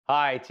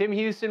Hi, Tim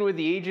Hewson with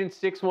the Agent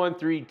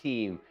 613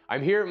 team.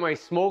 I'm here at my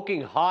smoking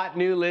hot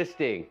new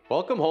listing.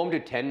 Welcome home to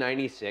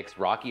 1096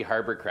 Rocky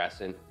Harbour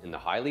Crescent in the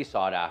highly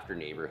sought after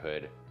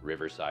neighborhood,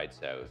 Riverside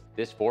South.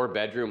 This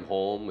 4-bedroom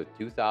home with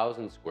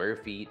 2,000 square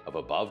feet of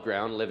above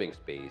ground living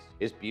space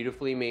is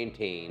beautifully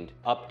maintained,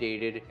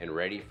 updated, and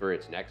ready for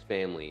its next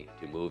family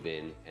to move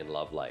in and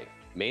love life.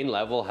 Main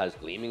level has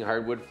gleaming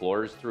hardwood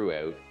floors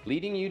throughout,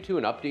 leading you to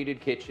an updated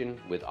kitchen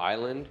with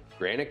island,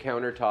 granite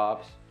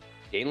countertops,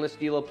 stainless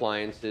steel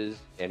appliances,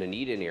 and an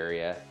eat-in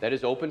area that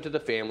is open to the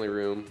family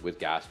room with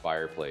gas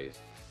fireplace.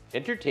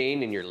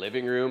 Entertain in your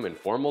living room and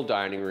formal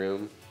dining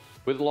room,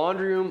 with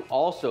laundry room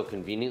also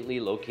conveniently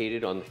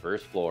located on the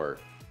first floor.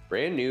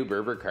 Brand new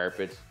berber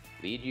carpets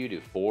lead you to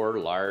 4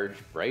 large,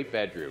 bright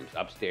bedrooms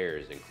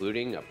upstairs,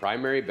 including a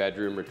primary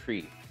bedroom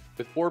retreat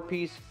with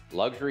 4-piece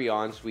luxury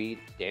ensuite,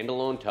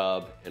 standalone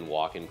tub, and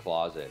walk-in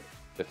closet.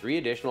 The 3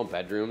 additional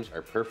bedrooms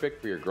are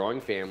perfect for your growing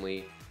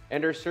family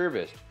and are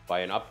serviced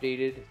by an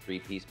updated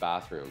 3-piece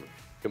bathroom.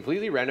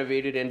 Completely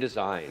renovated and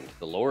designed,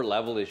 the lower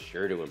level is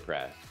sure to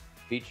impress,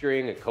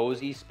 featuring a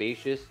cozy,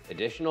 spacious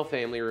additional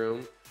family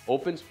room,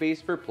 open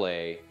space for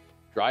play,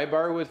 dry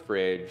bar with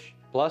fridge,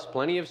 plus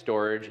plenty of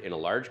storage in a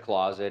large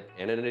closet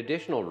and an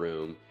additional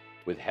room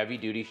with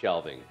heavy-duty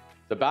shelving.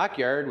 The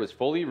backyard was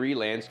fully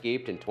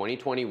re-landscaped in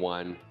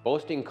 2021,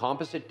 boasting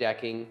composite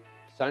decking,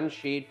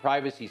 sunshade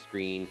privacy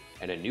screen,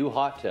 and a new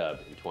hot tub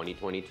in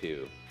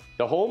 2022.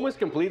 The home was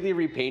completely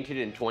repainted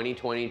in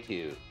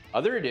 2022.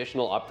 Other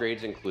additional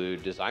upgrades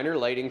include designer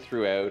lighting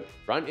throughout,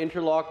 front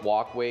interlock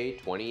walkway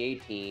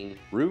 2018,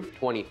 roof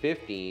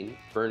 2015,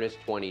 furnace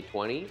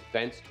 2020,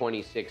 fence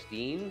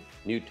 2016,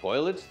 new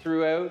toilets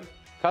throughout,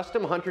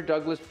 custom Hunter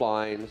Douglas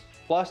blinds,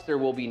 plus there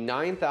will be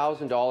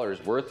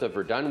 $9,000 worth of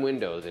redone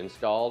windows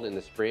installed in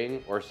the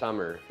spring or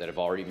summer that have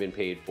already been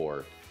paid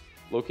for.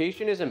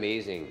 Location is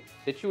amazing,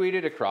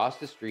 situated across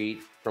the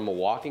street from a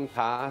walking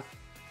path,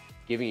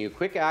 giving you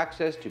quick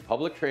access to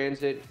public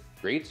transit,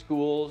 great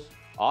schools,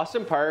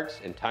 awesome parks,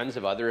 and tons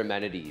of other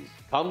amenities.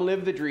 Come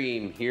live the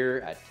dream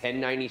here at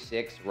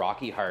 1096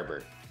 Rocky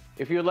Harbour.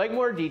 If you would like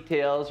more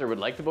details or would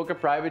like to book a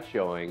private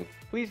showing,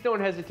 please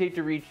don't hesitate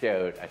to reach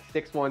out at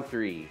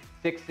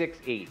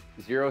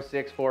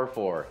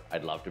 613-668-0644.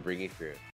 I'd love to bring you through.